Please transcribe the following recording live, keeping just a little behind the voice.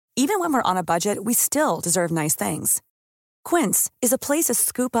Even when we're on a budget, we still deserve nice things. Quince is a place to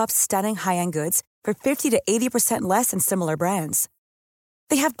scoop up stunning high-end goods for 50 to 80% less than similar brands.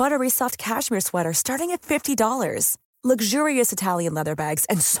 They have buttery soft cashmere sweaters starting at $50, luxurious Italian leather bags,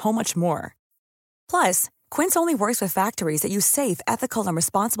 and so much more. Plus, Quince only works with factories that use safe, ethical, and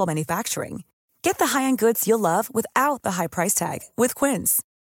responsible manufacturing. Get the high-end goods you'll love without the high price tag with Quince.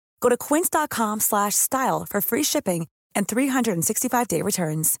 Go to quince.com/style for free shipping and 365-day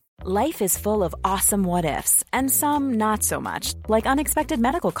returns. Life is full of awesome what-ifs, and some not so much, like unexpected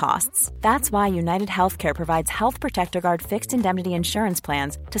medical costs. That's why United Healthcare provides Health Protector Guard fixed indemnity insurance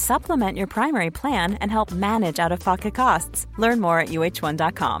plans to supplement your primary plan and help manage out-of-pocket costs. Learn more at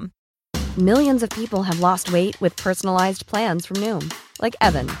uh1.com. Millions of people have lost weight with personalized plans from Noom. Like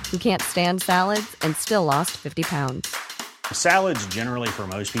Evan, who can't stand salads and still lost 50 pounds. Salads generally for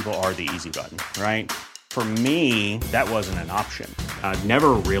most people are the easy button, right? For me, that wasn't an option. I never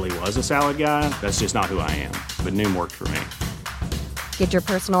really was a salad guy. That's just not who I am. But Noom worked for me. Get your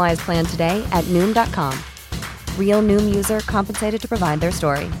personalized plan today at Noom.com. Real Noom user compensated to provide their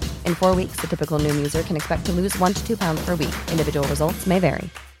story. In 4 weeks, the typical Noom user can expect to lose 1 to 2 pounds per week. Individual results may vary.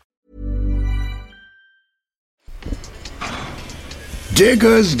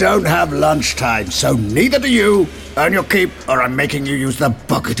 Diggers don't have lunchtime, so neither do you. Earn your keep, or I'm making you use the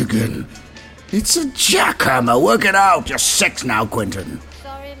bucket again. It's a jackhammer. Work it out. You're 6 now, Quentin.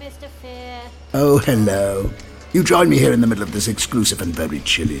 Sorry, Mr. Fear. Oh, hello. You join me here in the middle of this exclusive and very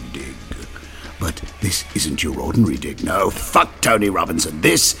chilly dig. But this isn't your ordinary dig. No, fuck Tony Robinson.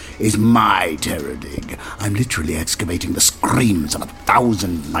 This is my terror dig. I'm literally excavating the screams of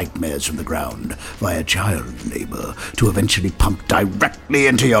 1,000 nightmares from the ground via child labor to eventually pump directly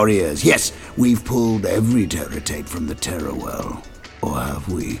into your ears. Yes, we've pulled every terror tape from the terror well. Or have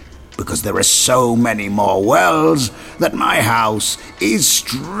we? Because there are so many more wells that my house is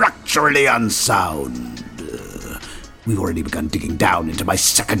structurally unsound. We've already begun digging down into my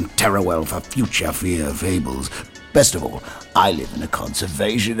second terror well for future fear fables. Best of all, I live in a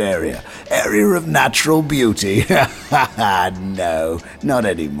conservation area of natural beauty. No, not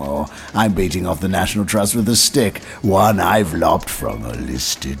anymore. I'm beating off the National Trust with a stick, one I've lopped from a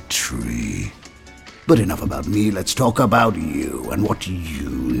listed tree. But enough about me, let's talk about you and what you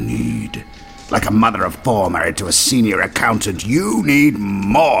need. Like a mother of 4 married to a senior accountant, you need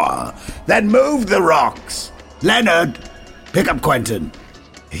more. Then move the rocks. Leonard, pick up Quentin.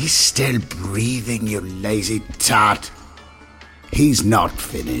 He's still breathing, you lazy tart. He's not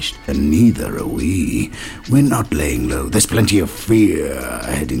finished, and neither are we. We're not laying low. There's plenty of fear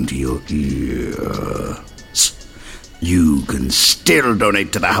heading to your ears. You can still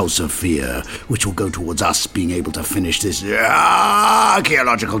donate to the House of Fear, which will go towards us being able to finish this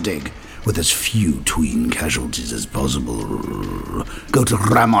archaeological dig with as few tween casualties as possible. Go to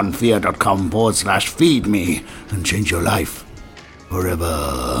ramonfear.com/feed-me and change your life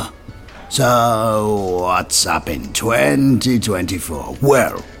forever. So, what's up in 2024?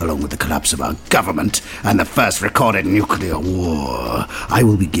 Well, along with the collapse of our government and the first recorded nuclear war, I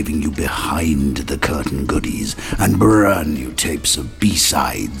will be giving you behind-the-curtain goodies and brand new tapes of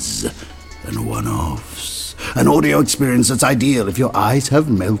B-sides and one-offs. An audio experience that's ideal if your eyes have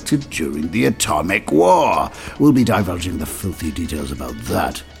melted during the atomic war. We'll be divulging the filthy details about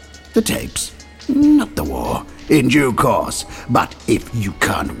that. The tapes, not the war, in due course. But if you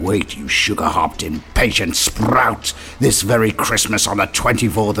can't wait, you sugar-hopped impatient sprout, this very Christmas on the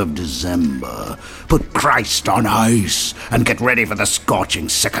 24th of December, put Christ on ice and get ready for the scorching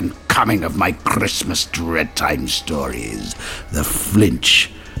second coming of my Christmas dread time stories, The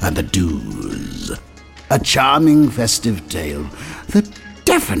Flinch and the Do's. A charming festive tale that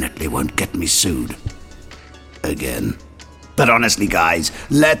definitely won't get me sued again. But honestly, guys,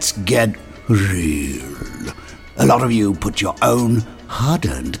 let's get real. A lot of you put your own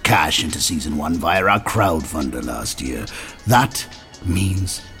hard-earned cash into Season 1 via our crowdfunder last year. That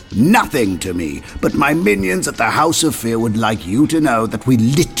means nothing to me, but my minions at the House of Fear would like you to know that we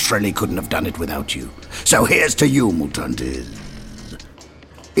literally couldn't have done it without you. So here's to you, mutantes.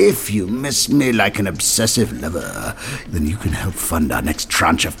 If you miss me like an obsessive lover, then you can help fund our next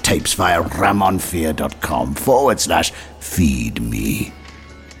tranche of tapes via ramonfear.com/feed-me.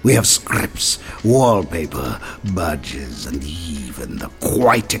 We have scripts, wallpaper, badges, and even the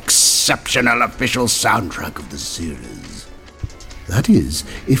quite exceptional official soundtrack of the series. That is,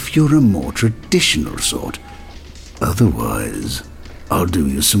 if you're a more traditional sort. Otherwise, I'll do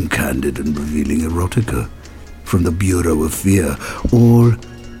you some candid and revealing erotica from the Bureau of Fear, all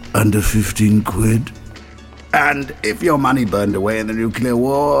under 15 quid. And if your money burned away in the nuclear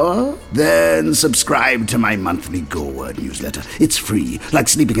war, then subscribe to my monthly Gore Word newsletter. It's free, like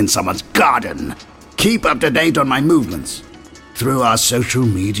sleeping in someone's garden. Keep up to date on my movements through our social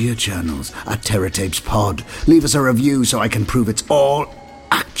media channels at TerraTapes Pod. Leave us a review so I can prove it's all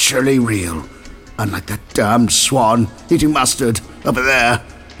actually real. Unlike that damned swan eating mustard over there.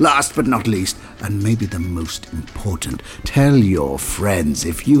 Last but not least, and maybe the most important, tell your friends.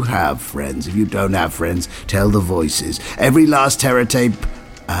 If you have friends, if you don't have friends, tell the voices. Every last TerraTape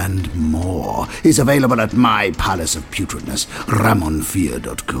and more is available at my palace of putridness,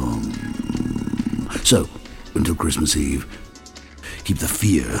 Ramon'S.com. So, until Christmas Eve, keep the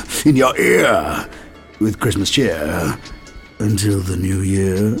fear in your ear with Christmas cheer. Until the new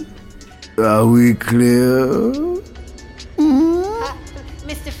year, are we clear?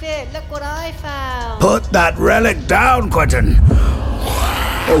 Mr. Fear, look what I found. Put that relic down, Quentin.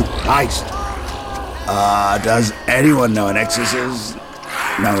 Oh, nice. Does anyone know an exorcist?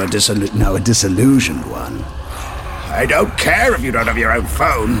 No, a disillusioned one. I don't care if you don't have your own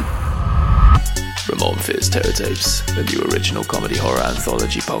phone. Ramon'S TerraTapes, the new original comedy horror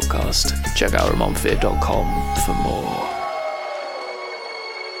anthology podcast. Check out Ramon'S.com for more.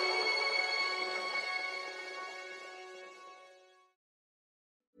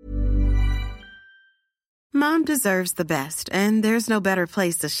 Mom deserves the best, and there's no better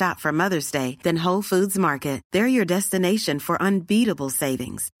place to shop for Mother's Day than Whole Foods Market. They're your destination for unbeatable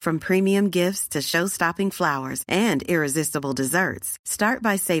savings, from premium gifts to show-stopping flowers and irresistible desserts. Start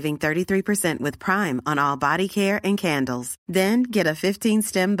by saving 33% with Prime on all body care and candles. Then get a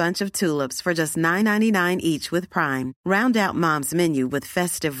 15-stem bunch of tulips for just $9.99 each with Prime. Round out Mom's menu with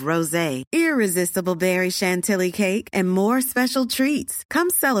festive rosé, irresistible berry chantilly cake, and more special treats.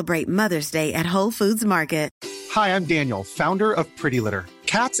 Come celebrate Mother's Day at Whole Foods Market. Hi, I'm Daniel, founder of Pretty Litter.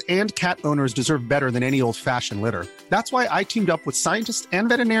 Cats and cat owners deserve better than any old-fashioned litter. That's why I teamed up with scientists and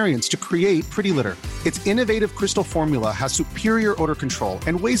veterinarians to create Pretty Litter. Its innovative crystal formula has superior odor control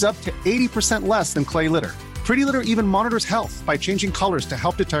and weighs up to 80% less than clay litter. Pretty Litter even monitors health by changing colors to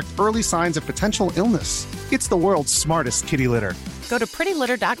help detect early signs of potential illness. It's the world's smartest kitty litter. Go to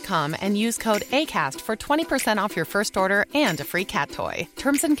prettylitter.com and use code ACAST for 20% off your first order and a free cat toy.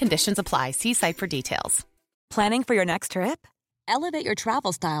 Terms and conditions apply. See site for details. Planning for your next trip? Elevate your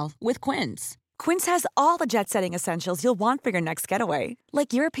travel style with Quince. Quince has all the jet-setting essentials you'll want for your next getaway,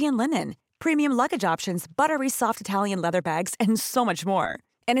 like European linen, premium luggage options, buttery soft Italian leather bags, and so much more.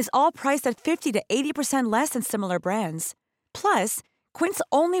 And is all priced at 50 to 80% less than similar brands. Plus, Quince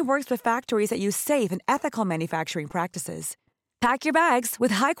only works with factories that use safe and ethical manufacturing practices. Pack your bags with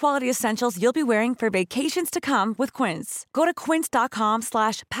high-quality essentials you'll be wearing for vacations to come with Quince. Go to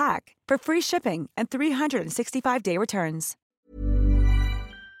quince.com/pack for free shipping and 365-day returns.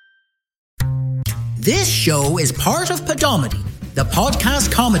 This show is part of Podomedy, the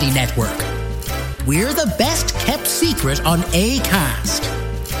podcast comedy network. We're the best kept secret on Acast.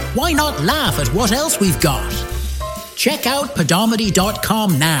 Why not laugh at what else we've got? Check out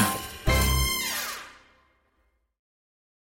Podomedy.com now.